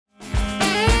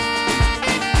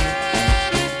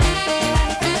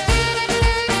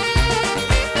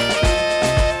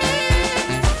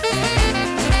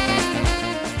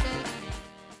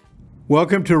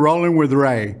Welcome to Rollin with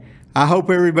Ray. I hope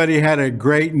everybody had a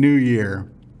great new year.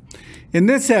 In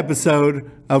this episode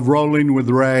of Rollin with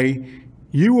Ray,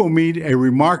 you will meet a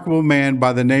remarkable man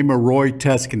by the name of Roy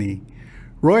Tuscany.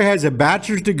 Roy has a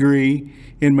bachelor's degree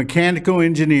in mechanical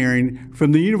engineering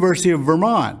from the University of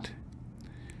Vermont.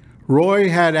 Roy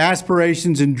had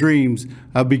aspirations and dreams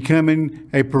of becoming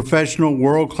a professional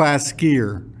world-class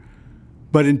skier.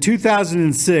 But in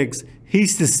 2006, he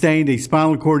sustained a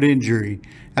spinal cord injury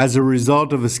as a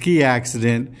result of a ski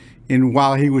accident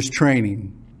while he was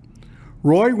training.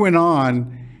 Roy went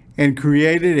on and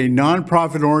created a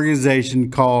nonprofit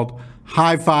organization called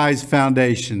High Fives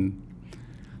Foundation.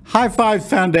 High Fives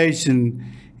Foundation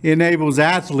enables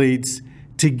athletes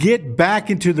to get back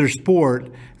into their sport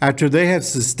after they have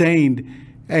sustained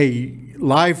a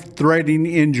life-threatening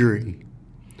injury.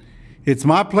 It's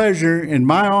my pleasure and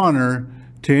my honor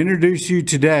to introduce you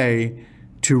today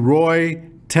to Roy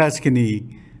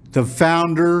Tuscany, the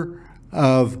founder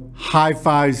of High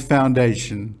Fives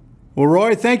Foundation. Well,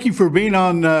 Roy, thank you for being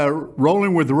on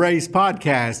Rollin with Ray's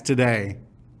podcast today.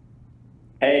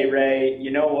 Hey, Ray, you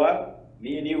know what?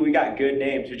 Me and you, we got good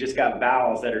names. We just got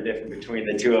vowels that are different between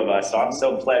the two of us. So I'm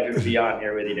so pleased to be on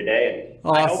here with you today.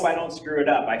 And awesome. I hope I don't screw it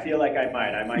up. I feel like I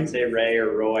might. I might say Ray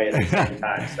or Roy at the same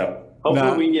time. So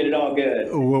hopefully we get it all good.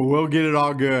 Well, we'll get it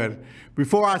all good.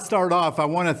 Before I start off, I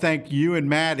want to thank you and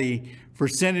Maddie for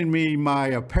sending me my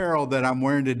apparel that I'm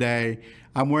wearing today.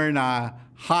 I'm wearing a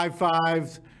High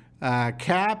Fives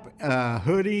cap,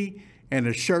 hoodie, and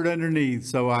a shirt underneath.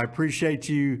 So I appreciate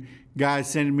you guys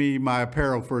sending me my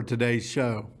apparel for today's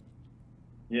show.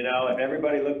 You know, if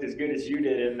everybody looked as good as you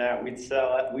did in that, we'd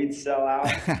sell out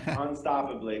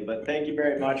unstoppably. But thank you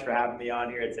very much for having me on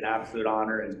here. It's an absolute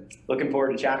honor, and looking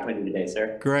forward to chatting with you today,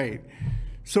 sir. Great.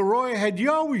 So, Roy, had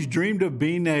you always dreamed of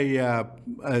being a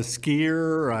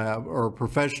skier or a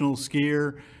professional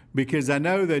skier? Because I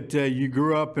know that you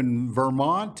grew up in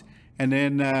Vermont, and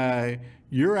then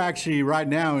you're actually right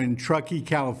now in Truckee,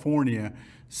 California.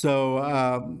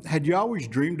 So had you always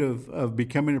dreamed of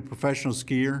becoming a professional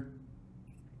skier?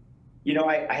 You know,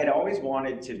 I had always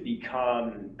wanted to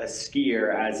become a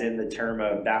skier, as in the term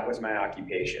of that was my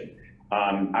occupation.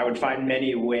 I would find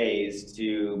many ways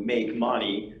to make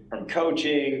money, from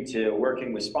coaching to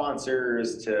working with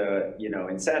sponsors to,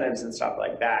 incentives and stuff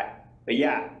like that. But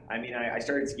yeah, I mean, I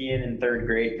started skiing in third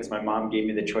grade because my mom gave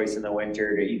me the choice in the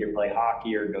winter to either play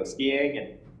hockey or go skiing.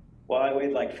 And well, I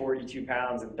weighed like 42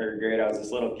 pounds in third grade. I was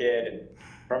this little kid. And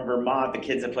from Vermont, the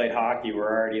kids that played hockey were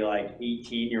already like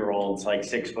 18-year-olds, like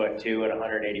 6'2" and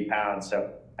 180 pounds.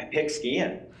 So I picked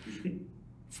skiing.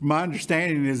 From my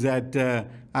understanding is that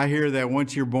I hear that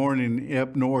once you're born in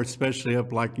up north, especially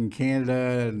up like in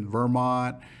Canada and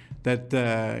Vermont, that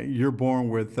you're born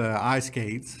with ice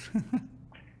skates.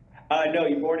 No,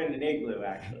 you're born in an igloo,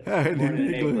 actually. Born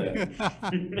in an igloo.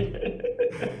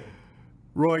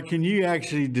 Roy, can you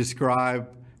actually describe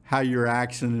how your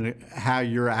accident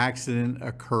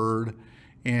occurred,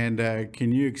 and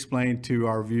can you explain to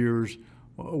our viewers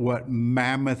what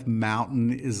Mammoth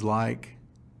Mountain is like?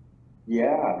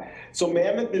 Yeah, so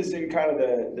Mammoth is in kind of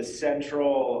the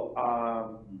central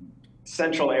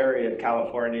area of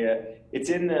California. It's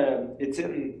in the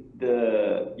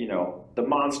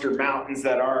monster mountains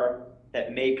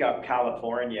that make up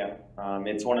California.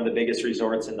 It's one of the biggest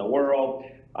resorts in the world.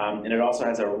 And it also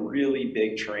has a really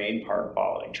big terrain park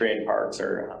following. Terrain parks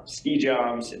are ski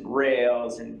jumps and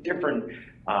rails and different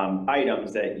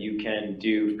items that you can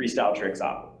do freestyle tricks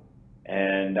off of.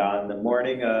 And on the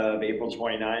morning of April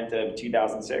 29th of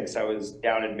 2006, I was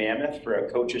down in Mammoth for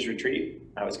a coach's retreat.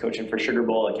 I was coaching for Sugar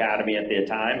Bowl Academy at the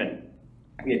time, and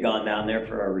we had gone down there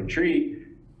for a retreat.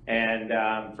 And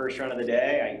first run of the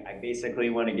day, I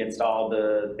basically went against all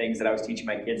the things that I was teaching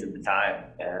my kids at the time.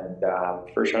 And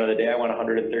first run of the day, I went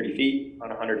 130 feet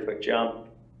on a 100-foot jump.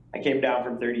 I came down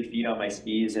from 30 feet on my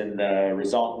skis, and the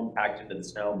resultant impact into the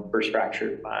snow burst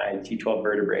fractured my T12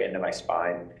 vertebrae into my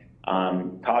spine,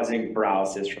 causing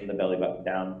paralysis from the belly button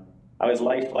down. I was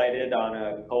life flighted on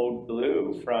a Cold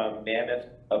Blue from Mammoth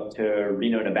up to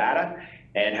Reno, Nevada,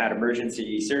 and had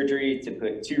emergency surgery to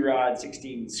put 2 rods,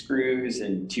 16 screws,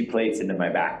 and 2 plates into my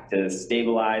back to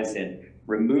stabilize and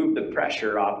remove the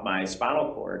pressure off my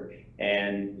spinal cord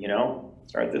and,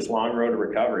 start this long road to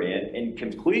recovery and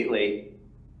completely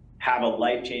have a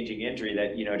life-changing injury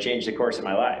that, changed the course of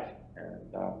my life.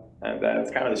 And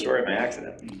that's kind of the story of my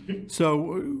accident.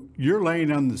 So you're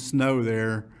laying on the snow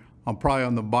there, probably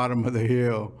on the bottom of the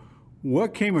hill.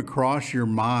 What came across your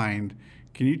mind?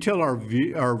 Can you tell our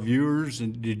viewers,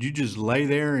 and did you just lay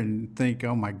there and think,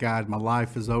 oh my God, my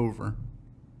life is over?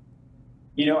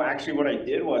 Actually what I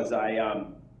did was I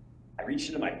I reached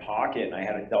into my pocket and I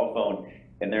had a cell phone,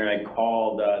 and there I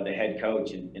called the head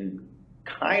coach, and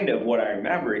kind of what I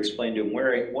remember explained to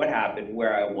him what happened,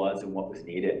 where I was, and what was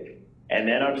needed. And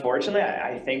then unfortunately,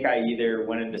 I think I either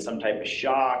went into some type of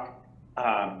shock,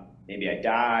 maybe I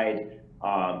died.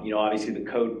 Obviously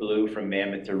the code blue from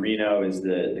Mammoth to Reno is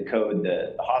the code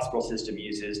the hospital system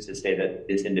uses to say that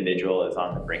this individual is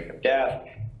on the brink of death.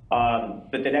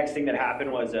 But the next thing that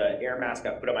happened was an air mask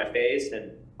got put on my face,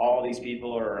 and all these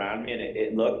people are around me, and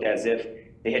it looked as if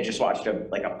they had just watched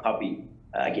a puppy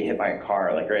get hit by a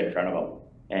car, like right in front of them.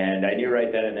 And I knew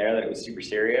right then and there that it was super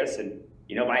serious. And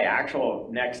my actual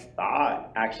next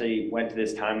thought actually went to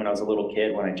this time when I was a little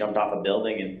kid, when I jumped off a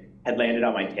building and had landed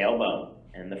on my tailbone.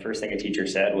 And the first thing a teacher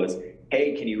said was,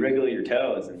 "Hey, can you wriggle your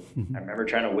toes?" And I remember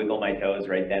trying to wiggle my toes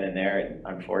right then and there. And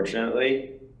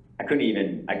unfortunately, I couldn't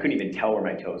even tell where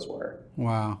my toes were.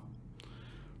 Wow.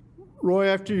 Roy,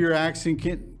 after your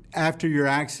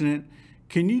accident,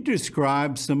 can you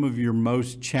describe some of your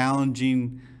most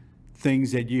challenging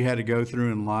things that you had to go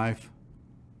through in life?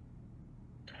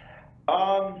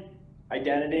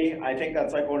 Identity. I think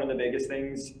that's like one of the biggest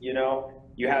things.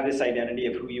 You have this identity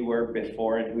of who you were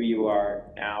before and who you are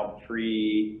now,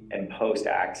 pre and post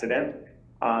accident.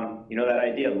 That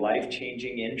idea of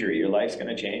life-changing injury, your life's going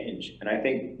to change. And I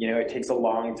think, it takes a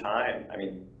long time.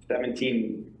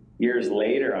 17 years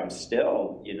later, I'm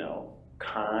still,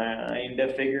 kind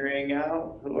of figuring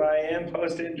out who I am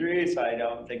post-injury. So I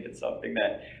don't think it's something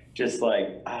that just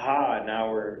like,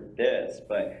 now we're this.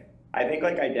 But I think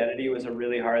like identity was a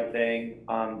really hard thing.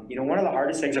 One of the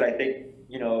hardest things that I think,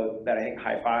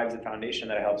 High Fives, the foundation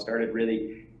that I helped started,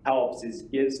 really helps is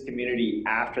gives community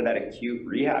after that acute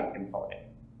rehab component.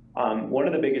 One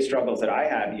of the biggest struggles that I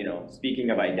had,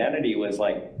 speaking of identity, was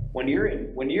like when you're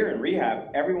in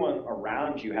rehab, everyone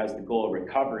around you has the goal of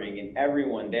recovering, and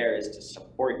everyone there is to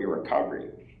support your recovery.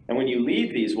 And when you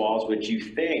leave these walls, which you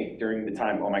think during the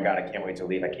time, oh my God, I can't wait to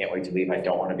leave, I can't wait to leave, I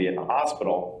don't want to be in the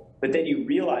hospital. But then you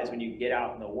realize when you get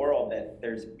out in the world that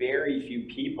there's very few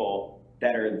people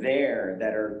that are there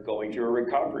that are going through a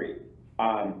recovery,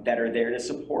 that are there to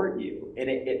support you. And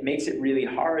it makes it really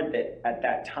hard that at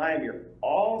that time you're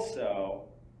also,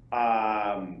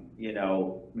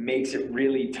 makes it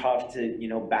really tough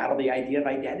to, battle the idea of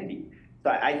identity. So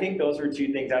I think those were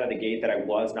two things out of the gate that I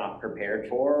was not prepared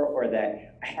for, or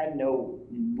that I had no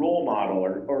role model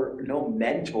or no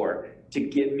mentor to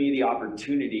give me the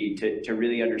opportunity to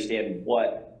really understand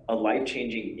what a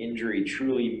life-changing injury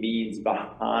truly means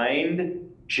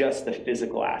behind just the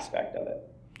physical aspect of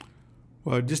it.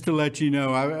 Well, just to let you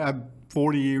know, I'm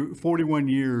 41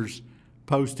 years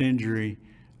post-injury,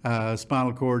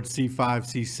 spinal cord C5,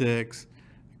 C6,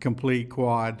 complete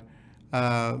quad.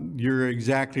 You're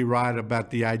exactly right about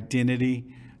the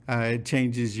identity. It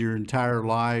changes your entire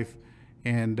life,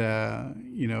 and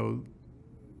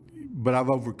but I've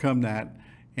overcome that,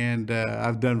 and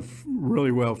I've done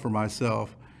really well for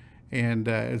myself. And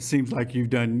it seems like you've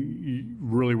done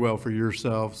really well for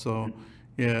yourself. So,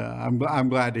 yeah, I'm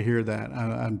glad to hear that.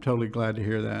 I'm totally glad to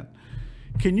hear that.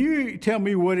 Can you tell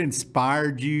me what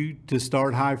inspired you to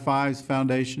start High Fives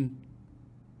Foundation?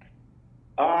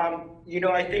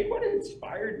 I think what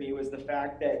inspired me was the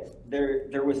fact that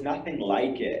there was nothing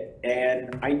like it.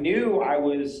 And I knew I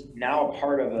was now a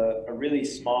part of a really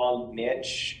small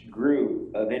niche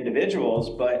group of individuals,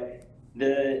 but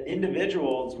the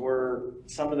individuals were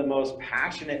some of the most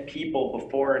passionate people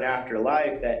before and after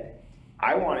life that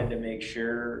I wanted to make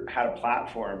sure had a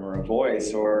platform or a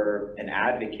voice or an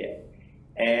advocate.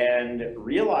 And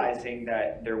realizing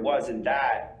that there wasn't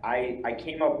that, I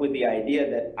came up with the idea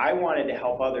that I wanted to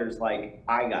help others like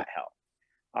I got help.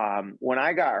 When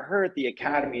I got hurt, the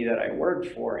academy that I worked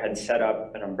for had set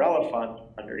up an umbrella fund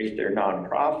underneath their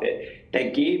nonprofit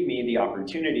that gave me the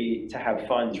opportunity to have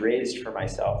funds raised for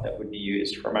myself that would be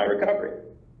used for my recovery.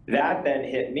 That then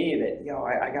hit me that,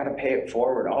 I got to pay it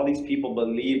forward. All these people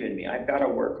believe in me. I've got to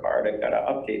work hard. I've got to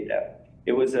update them.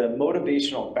 It was a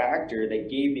motivational factor that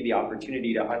gave me the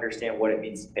opportunity to understand what it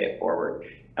means to pay it forward.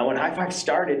 And when High Five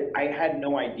started, I had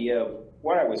no idea of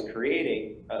what I was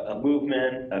creating, a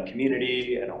movement, a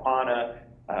community, an ohana,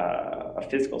 a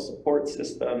physical support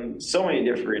system, so many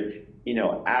different,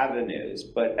 avenues.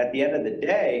 But at the end of the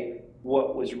day,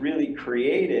 what was really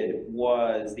created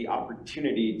was the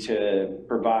opportunity to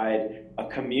provide a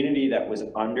community that was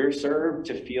underserved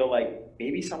to feel like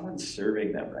maybe someone's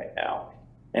serving them right now.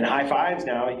 And High Fives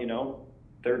now,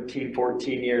 13,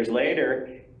 14 years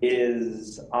later,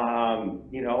 is,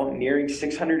 nearing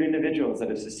 600 individuals that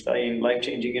have sustained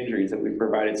life-changing injuries that we've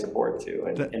provided support to,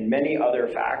 and many other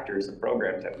factors and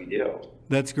programs that we do.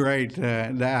 That's great.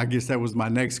 I guess that was my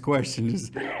next question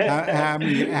is how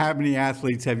many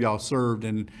athletes have y'all served?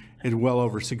 And it's well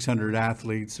over 600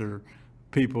 athletes or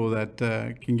people that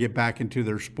can get back into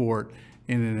their sport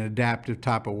in an adaptive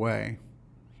type of way.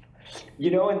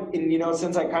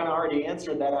 Since I kind of already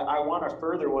answered that, I want to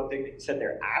further one thing that you said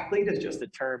there. Athlete is just a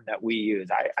term that we use.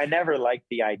 I never liked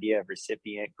the idea of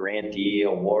recipient, grantee,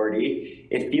 awardee.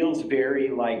 It feels very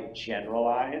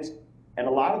generalized. And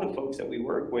a lot of the folks that we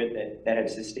work with that have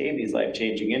sustained these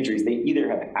life-changing injuries, they either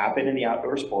have happened in the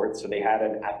outdoor sports, so they had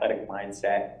an athletic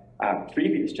mindset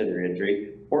previous to their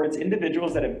injury, or it's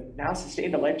individuals that have now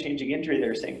sustained a life-changing injury that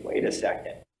are saying, wait a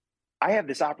second, I have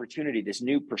this opportunity, this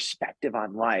new perspective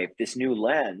on life, this new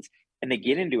lens, and they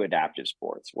get into adaptive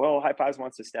sports. Well, High Fives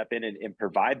wants to step in and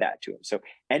provide that to them. So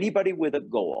anybody with a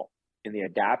goal in the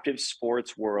adaptive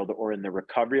sports world or in the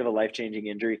recovery of a life-changing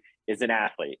injury is an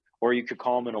athlete. Or you could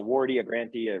call them an awardee, a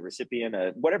grantee, a recipient,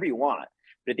 whatever you want.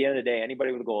 But at the end of the day,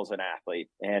 anybody with a goal is an athlete.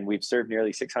 And we've served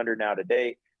nearly 600 now to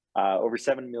date, over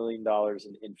 $7 million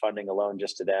in funding alone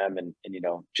just to them. And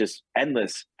just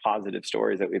endless positive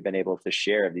stories that we've been able to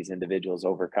share of these individuals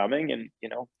overcoming and,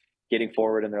 getting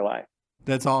forward in their life.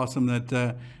 That's awesome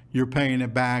that you're paying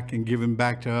it back and giving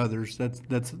back to others.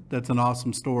 That's an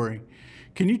awesome story.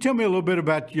 Can you tell me a little bit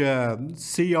about your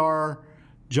C.R.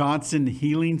 Johnson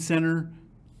Healing Center?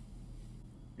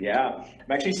 Yeah,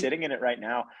 I'm actually sitting in it right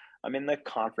now. I'm in the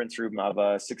conference room of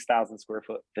a 6,000 square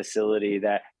foot facility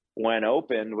that when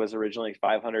opened was originally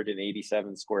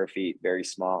 587 square feet, very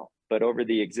small. But over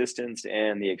the existence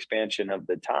and the expansion of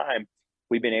the time,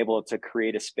 we've been able to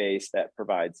create a space that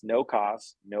provides no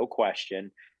cost, no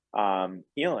question,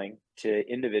 healing to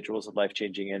individuals with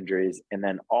life-changing injuries, and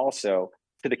then also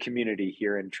to the community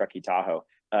here in Truckee, Tahoe.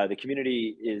 The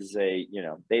community is they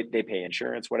pay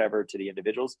insurance, whatever, to the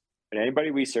individuals, but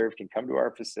anybody we serve can come to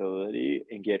our facility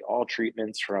and get all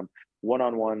treatments from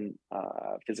one-on-one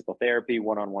physical therapy,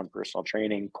 one-on-one personal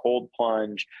training, cold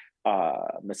plunge,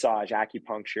 massage,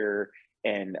 acupuncture,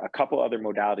 and a couple other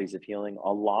modalities of healing,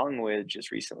 along with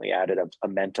just recently added a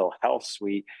mental health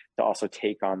suite to also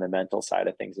take on the mental side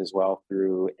of things as well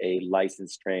through a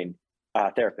licensed trained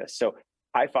therapist. So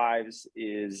High Fives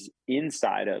is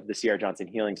inside of the C.R. Johnson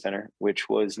Healing Center, which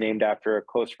was named after a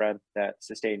close friend that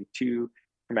sustained 2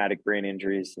 traumatic brain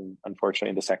injuries. And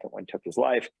unfortunately, the second one took his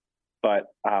life. But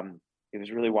it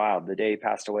was really wild. The day he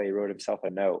passed away, he wrote himself a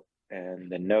note. And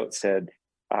the note said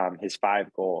his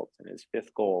 5 goals. And his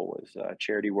 5th goal was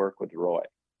charity work with Roy.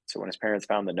 So when his parents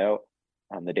found the note,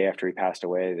 the day after he passed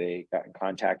away, they got in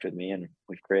contact with me. And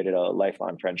we've created a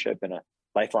lifelong friendship and a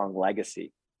lifelong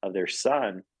legacy of their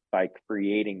son by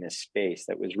creating this space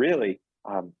that was really,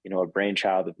 a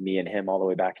brainchild of me and him all the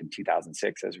way back in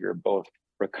 2006, as we were both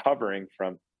recovering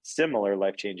from similar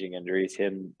life-changing injuries,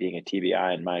 him being a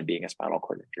TBI and mine being a spinal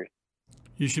cord injury.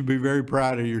 You should be very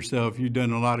proud of yourself. You've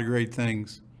done a lot of great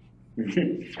things. Thank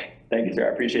you, sir.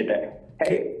 I appreciate that.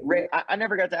 Hey, Ray, I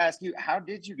never got to ask you, how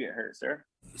did you get hurt, sir?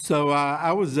 So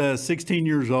I was 16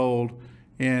 years old,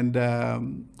 and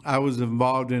I was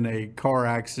involved in a car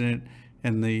accident,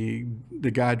 and the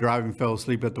guy driving fell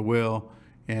asleep at the wheel,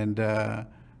 and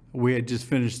we had just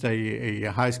finished a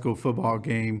high school football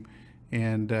game,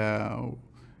 and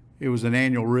it was an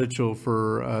annual ritual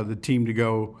for the team to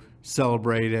go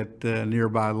celebrate at the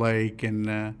nearby lake, and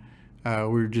we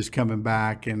were just coming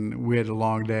back, and we had a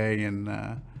long day,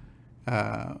 and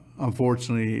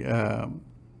unfortunately, I'm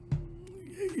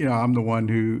the one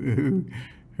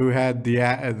who had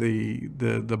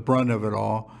the brunt of it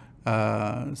all.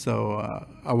 So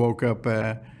I woke up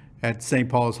at St.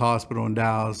 Paul's Hospital in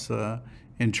Dallas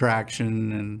in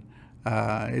traction, and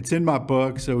it's in my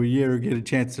book, so you ever get a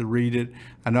chance to read it.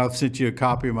 I know I've sent you a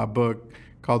copy of my book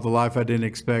called The Life I Didn't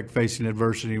Expect, Facing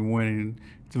Adversity and Winning.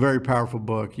 It's a very powerful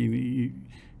book. You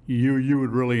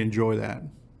would really enjoy that.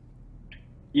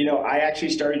 I actually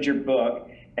started your book,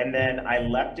 and then I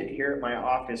left it here at my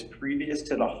office previous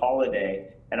to the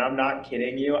holiday, and I'm not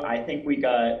kidding you. I think we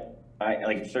got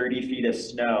like 30 feet of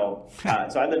snow.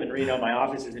 So I live in Reno. My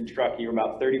office is in Truckee. We're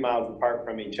about 30 miles apart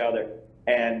from each other.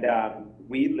 And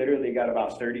we literally got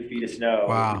about 30 feet of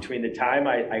snow between the time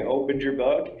I opened your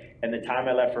book and the time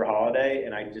I left for holiday.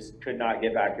 And I just could not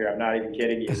get back here. I'm not even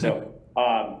kidding you. So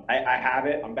I have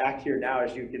it. I'm back here now,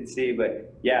 as you can see.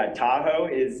 But yeah, Tahoe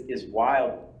is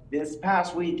wild. This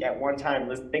past week at one time,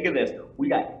 let's think of this. We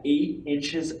got 8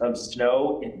 inches of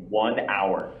snow in 1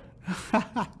 hour.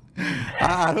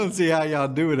 I don't see how y'all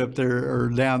do it up there or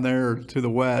down there or to the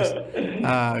west,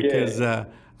 because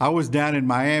I was down in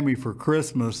Miami for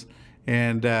Christmas,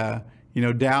 and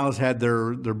Dallas had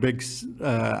their big,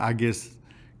 I guess,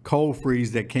 cold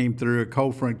freeze that came through. A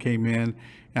cold front came in,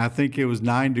 and I think it was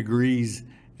 9 degrees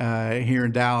here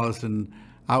in Dallas, and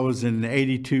I was in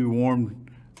 82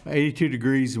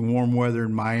 degrees and warm weather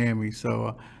in Miami.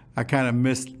 So I kind of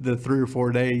missed the 3 or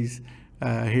 4 days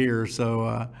here. So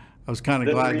I was kind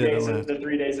of glad that I left. The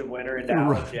 3 days of winter in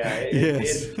Dallas. Right. Yeah,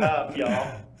 Yes. it's tough,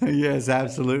 y'all. Yes,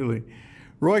 absolutely.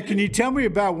 Roy, can you tell me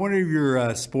about one of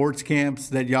your sports camps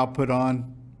that y'all put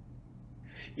on?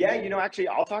 Yeah, actually,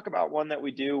 I'll talk about one that we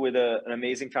do with an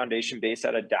amazing foundation based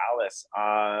out of Dallas.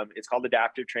 It's called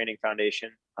Adaptive Training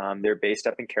Foundation. They're based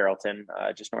up in Carrollton,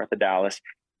 just north of Dallas.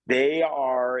 They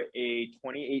are a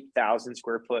 28,000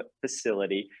 square foot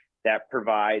facility that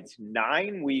provides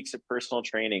 9 weeks of personal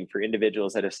training for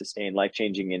individuals that have sustained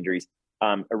life-changing injuries.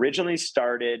 Originally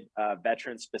started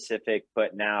veteran specific,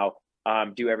 but now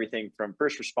do everything from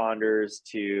first responders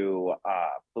to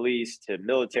police to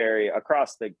military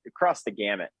across the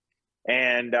gamut.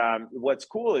 And what's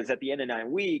cool is at the end of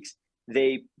 9 weeks,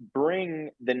 they bring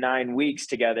the 9 weeks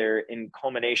together in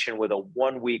culmination with a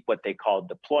 1 week, what they call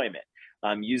deployment,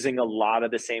 using a lot of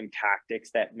the same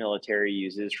tactics that military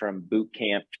uses from boot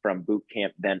camp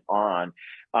then on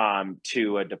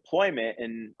to a deployment.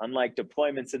 And unlike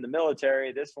deployments in the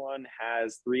military, this one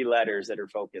has 3 letters that are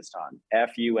focused on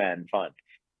FUN, fun.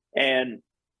 And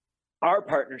our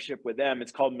partnership with them,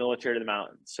 it's called Military to the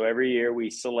Mountains. So every year we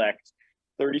select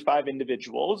 35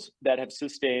 individuals that have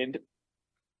sustained,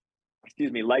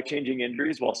 life-changing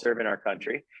injuries while serving our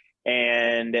country.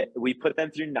 And we put them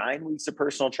through 9 weeks of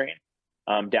personal training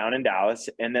down in Dallas.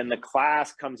 And then the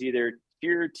class comes either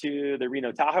here to the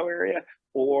Reno Tahoe area,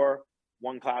 or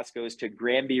one class goes to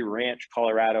Granby Ranch,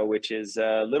 Colorado, which is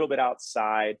a little bit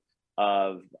outside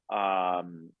of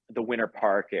the Winter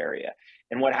Park area.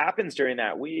 And what happens during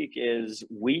that week is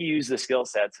we use the skill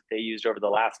sets that they used over the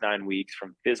last 9 weeks,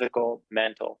 from physical,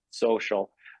 mental,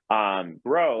 social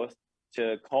growth,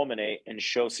 to culminate and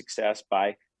show success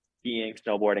by skiing,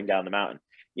 snowboarding down the mountain.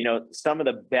 Some of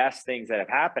the best things that have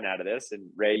happened out of this, and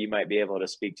Ray, you might be able to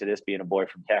speak to this being a boy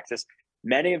from Texas,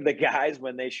 many of the guys,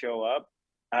 when they show up,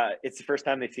 it's the first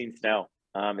time they've seen snow.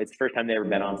 It's the first time they've ever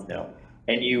been on snow.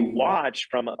 And you watch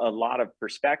from a lot of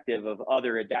perspective of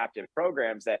other adaptive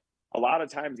programs that a lot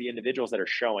of times the individuals that are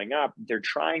showing up, they're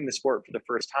trying the sport for the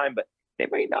first time, but they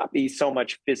might not be so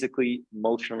much physically,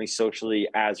 emotionally, socially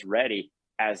as ready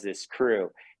as this crew.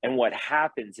 And what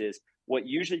happens is what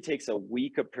usually takes a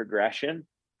week of progression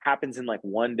happens in like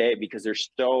 1 day, because they're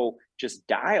so just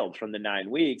dialed from the 9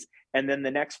 weeks. And then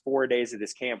the next 4 days of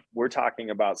this camp, we're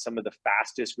talking about some of the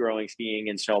fastest growing skiing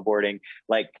and snowboarding,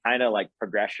 kind of like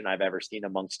progression I've ever seen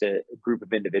amongst a group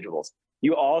of individuals.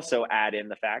 You also add in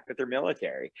the fact that they're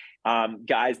military,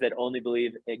 guys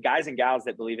and gals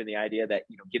that believe in the idea that,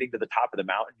 getting to the top of the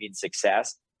mountain means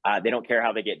success. They don't care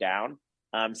how they get down.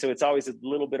 So it's always a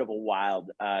little bit of a wild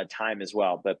time as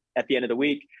well. But at the end of the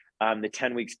week, the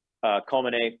 10 weeks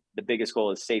culminate. The biggest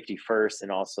goal is safety first,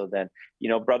 and also then,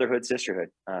 brotherhood, sisterhood,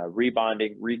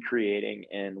 rebonding, recreating.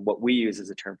 And what we use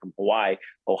is a term from Hawaii,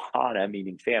 ohana,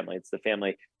 meaning family. It's the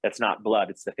family that's not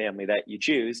blood. It's the family that you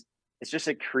choose. It's just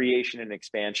a creation and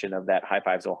expansion of that High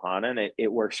Fives ohana, and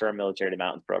it works for our Military to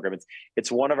Mountains program.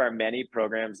 It's one of our many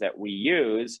programs that we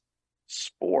use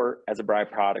sport as a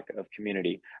byproduct of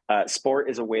community. Sport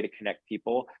is a way to connect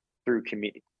people through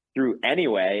any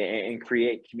way and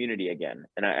create community again.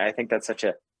 And I think that's such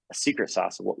a secret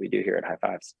sauce of what we do here at High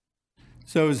Fives.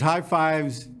 So is High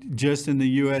Fives just in the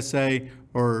USA,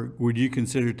 or would you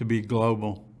consider it to be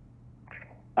global?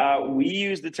 We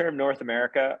use the term North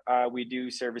America. We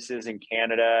do services in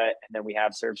Canada, and then we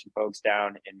have served some folks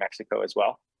down in Mexico as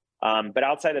well. But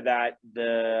outside of that,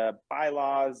 the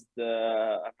bylaws, the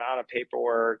amount of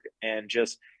paperwork, and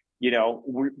just,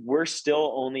 we're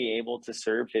still only able to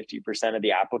serve 50% of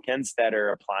the applicants that are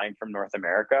applying from North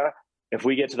America. If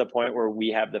we get to the point where we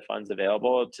have the funds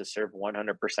available to serve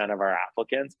 100% of our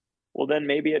applicants, well, then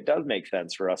maybe it does make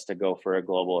sense for us to go for a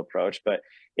global approach. But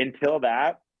until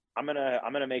that, I'm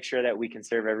gonna make sure that we can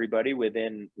serve everybody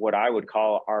within what I would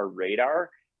call our radar,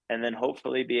 and then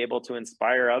hopefully be able to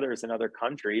inspire others in other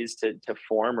countries to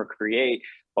form or create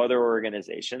other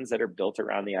organizations that are built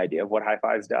around the idea of what High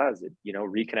Fives does. It,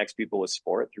 reconnects people with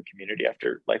sport through community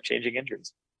after life-changing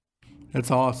injuries.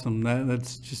 That's awesome.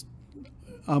 That's just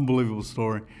unbelievable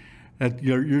story.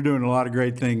 You're doing a lot of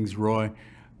great things, Roy.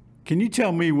 Can you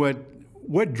tell me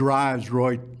what drives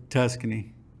Roy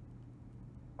Tuscany?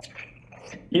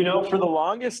 For the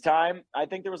longest time, I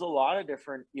think there was a lot of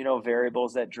different,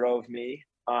 variables that drove me.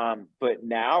 But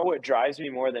now what drives me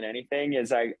more than anything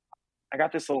is I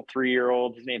got this little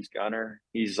 3-year-old. His name's Gunner.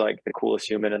 He's like the coolest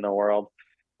human in the world.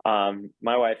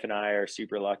 My wife and I are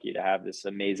super lucky to have this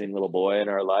amazing little boy in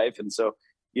our life. And so,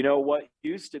 what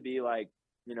used to be like,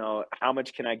 how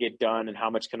much can I get done and how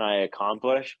much can I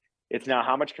accomplish? It's now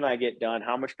how much can I get done?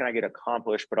 How much can I get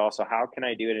accomplished? But also how can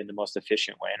I do it in the most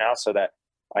efficient way now so that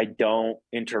I don't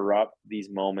interrupt these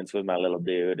moments with my little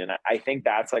dude. And I think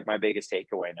that's like my biggest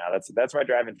takeaway now. That's my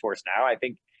driving force now. I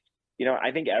think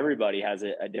everybody has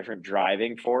a different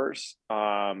driving force.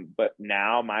 But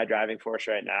now my driving force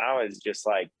right now is just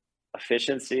like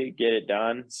efficiency, get it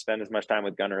done, spend as much time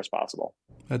with Gunner as possible.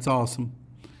 That's awesome.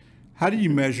 How do you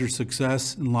measure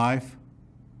success in life?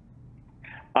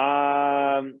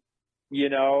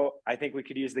 I think we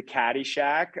could use the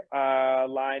Caddyshack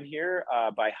line here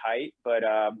by height, but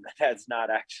that's not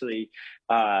actually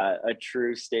a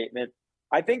true statement.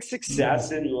 I think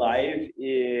success in life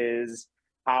is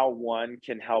how one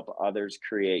can help others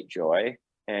create joy.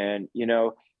 And,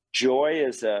 joy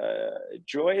is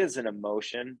an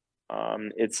emotion.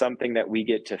 It's something that we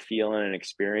get to feel and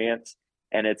experience.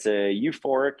 And it's a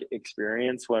euphoric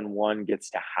experience when one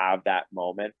gets to have that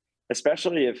moment,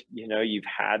 especially if, you've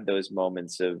had those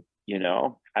moments of,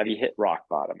 have you hit rock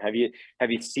bottom? Have you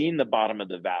seen the bottom of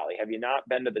the valley? Have you not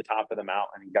been to the top of the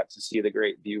mountain and got to see the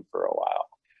great view for a while?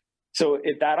 So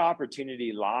if that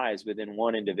opportunity lies within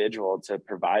one individual to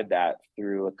provide that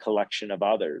through a collection of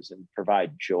others and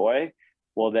provide joy,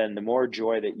 well, then the more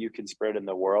joy that you can spread in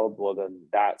the world, well, then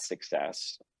that's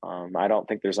success. I don't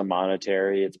think there's a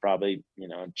monetary, it's probably,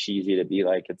 cheesy to be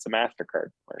like, it's a MasterCard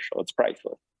commercial, it's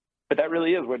priceless. But that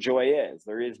really is what joy is.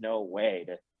 There is no way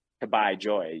to buy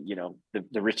joy.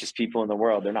 The richest people in the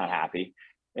world, they're not happy.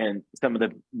 And some of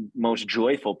the most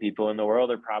joyful people in the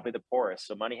world are probably the poorest.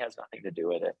 So money has nothing to do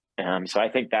with it. So I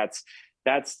think that's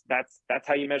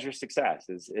how you measure success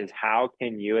is how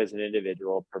can you as an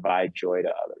individual provide joy to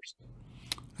others?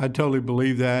 I totally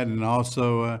believe that. And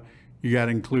also, you got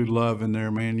to include love in there,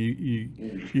 man.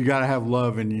 You got to have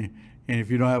love in you. And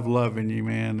if you don't have love in you,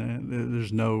 man,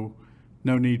 there's no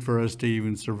need for us to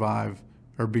even survive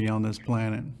or be on this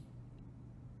planet.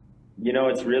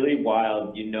 It's really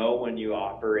wild. When you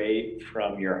operate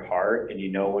from your heart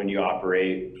and when you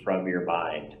operate from your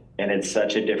mind. And it's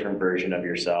such a different version of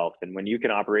yourself. And when you can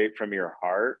operate from your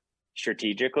heart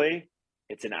strategically,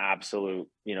 it's an absolute,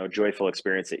 joyful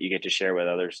experience that you get to share with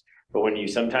others. But when you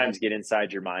sometimes get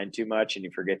inside your mind too much and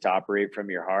you forget to operate from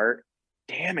your heart,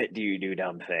 damn it, do you do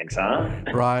dumb things, huh?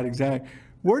 Right, exactly.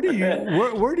 Where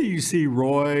do you see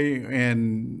Roy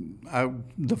and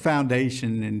the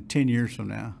foundation in 10 years from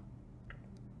now?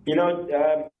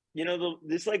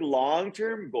 This like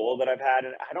long-term goal that I've had,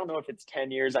 and I don't know if it's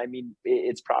 10 years. I mean,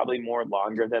 it's probably more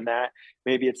longer than that.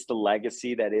 Maybe it's the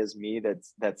legacy that is me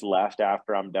that's left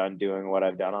after I'm done doing what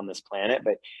I've done on this planet.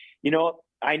 But,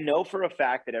 I know for a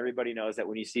fact that everybody knows that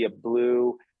when you see a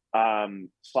blue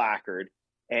placard,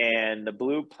 and the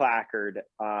blue placard,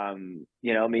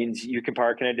 means you can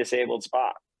park in a disabled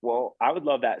spot. Well, I would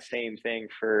love that same thing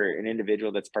for an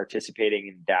individual that's participating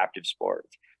in adaptive sports.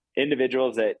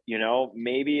 Individuals that,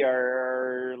 maybe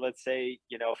are, let's say,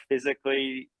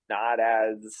 physically not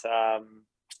as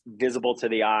visible to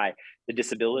the eye, the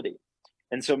disability.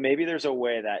 And so maybe there's a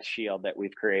way that shield that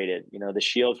we've created, the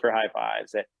shield for high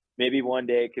fives, that maybe one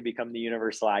day it could become the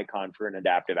universal icon for an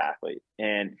adaptive athlete.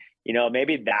 And,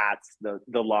 maybe that's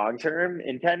the long term.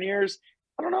 In 10 years,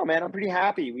 I don't know, man, I'm pretty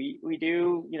happy. We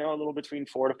do, a little between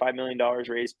 $4 to $5 million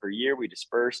raised per year. We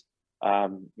disperse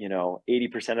 80%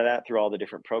 of that through all the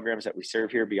different programs that we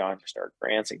serve here beyond just our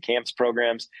grants and camps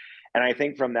programs. And I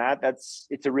think from that,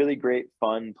 it's a really great,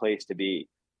 fun place to be.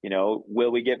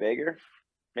 Will we get bigger?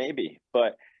 Maybe.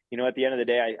 But, at the end of the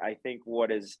day, I think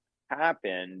what has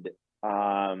happened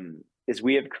is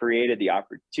we have created the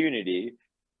opportunity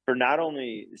for not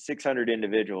only 600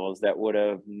 individuals that would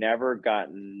have never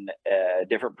gotten a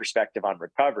different perspective on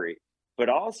recovery, but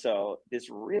also this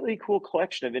really cool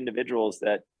collection of individuals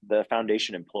that the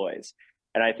foundation employs.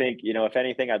 And I think, if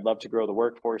anything, I'd love to grow the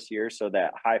workforce here so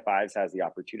that High Fives has the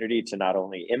opportunity to not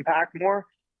only impact more,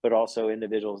 but also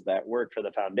individuals that work for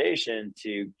the foundation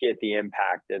to get the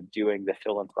impact of doing the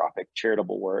philanthropic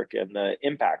charitable work and the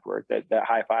impact work that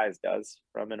High Fives does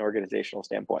from an organizational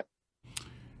standpoint.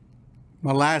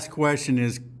 My last question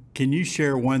is, can you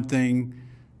share one thing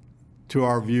to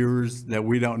our viewers that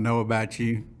we don't know about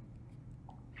you?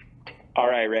 All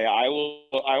right, Ray, I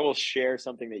will share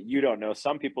something that you don't know.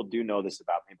 Some people do know this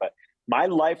about me, but my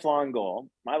lifelong goal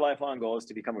is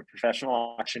to become a professional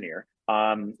auctioneer.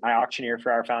 I auctioneer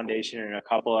for our foundation and a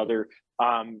couple other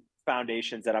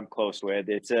foundations that I'm close with.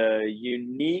 It's a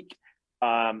unique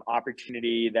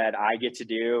opportunity that I get to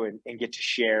do and get to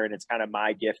share. And it's kind of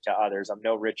my gift to others. I'm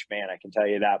no rich man, I can tell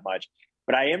you that much.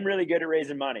 But I am really good at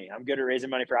raising money. I'm good at raising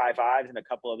money for High Fives and a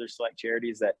couple other select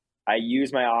charities that I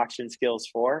use my auction skills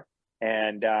for.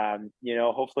 And,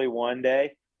 hopefully one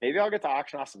day, maybe I'll get to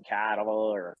auction off some cattle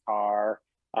or a car,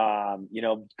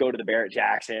 go to the Barrett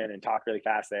Jackson and talk really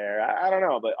fast there. I don't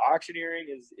know, but auctioneering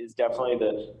is definitely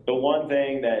the one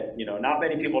thing that, not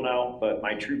many people know, but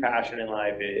my true passion in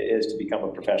life is to become a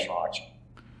professional auctioneer.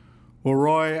 Well,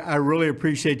 Roy, I really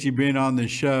appreciate you being on the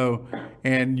show,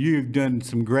 and you've done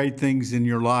some great things in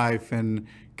your life, and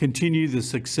continue the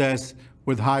success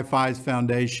with High Fives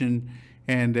Foundation.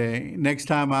 And next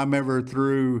time I'm ever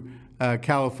through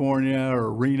California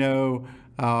or Reno,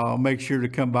 I'll make sure to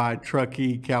come by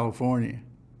Truckee, California.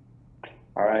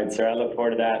 All right, sir. I look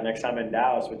forward to that. Next time in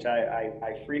Dallas, which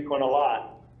I frequent a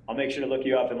lot, I'll make sure to look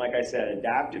you up. And like I said,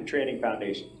 Adaptive Training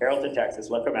Foundation, Carrollton, Texas.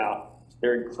 Look them out.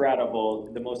 They're incredible.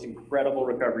 The most incredible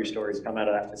recovery stories come out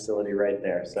of that facility right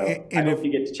there. So I hope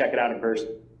you get to check it out in person.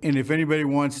 And if anybody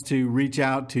wants to reach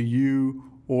out to you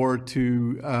or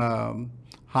to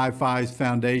High Fives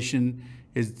Foundation,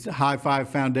 it's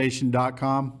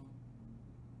highfivefoundation.com.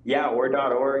 Yeah, or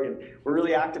 .org. And we're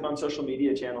really active on social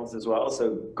media channels as well.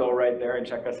 So go right there and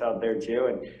check us out there too.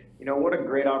 And what a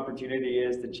great opportunity it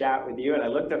is to chat with you. And I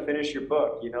look to finish your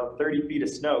book, 30 Feet of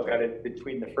Snow, got it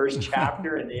between the first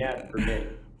chapter and the end for me.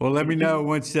 Well, let me know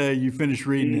once you finish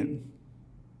reading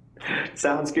it.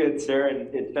 Sounds good, sir.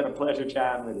 And it's been a pleasure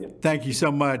chatting with you. Thank you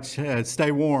so much.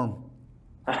 Stay warm.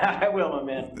 I will, my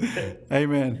man.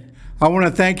 Amen. I want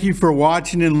to thank you for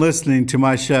watching and listening to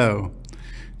my show.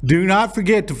 Do not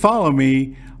forget to follow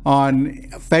me on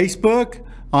Facebook,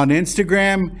 on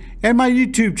Instagram, and my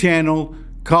YouTube channel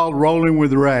called Rollin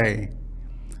with Ray.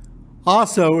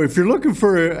 Also, if you're looking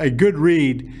for a good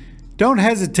read, don't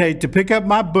hesitate to pick up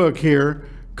my book here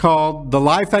called The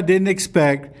Life I Didn't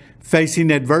Expect, Facing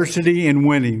Adversity and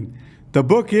Winning. The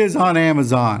book is on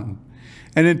Amazon.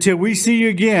 And until we see you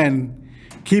again,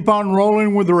 keep on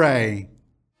rolling with Ray.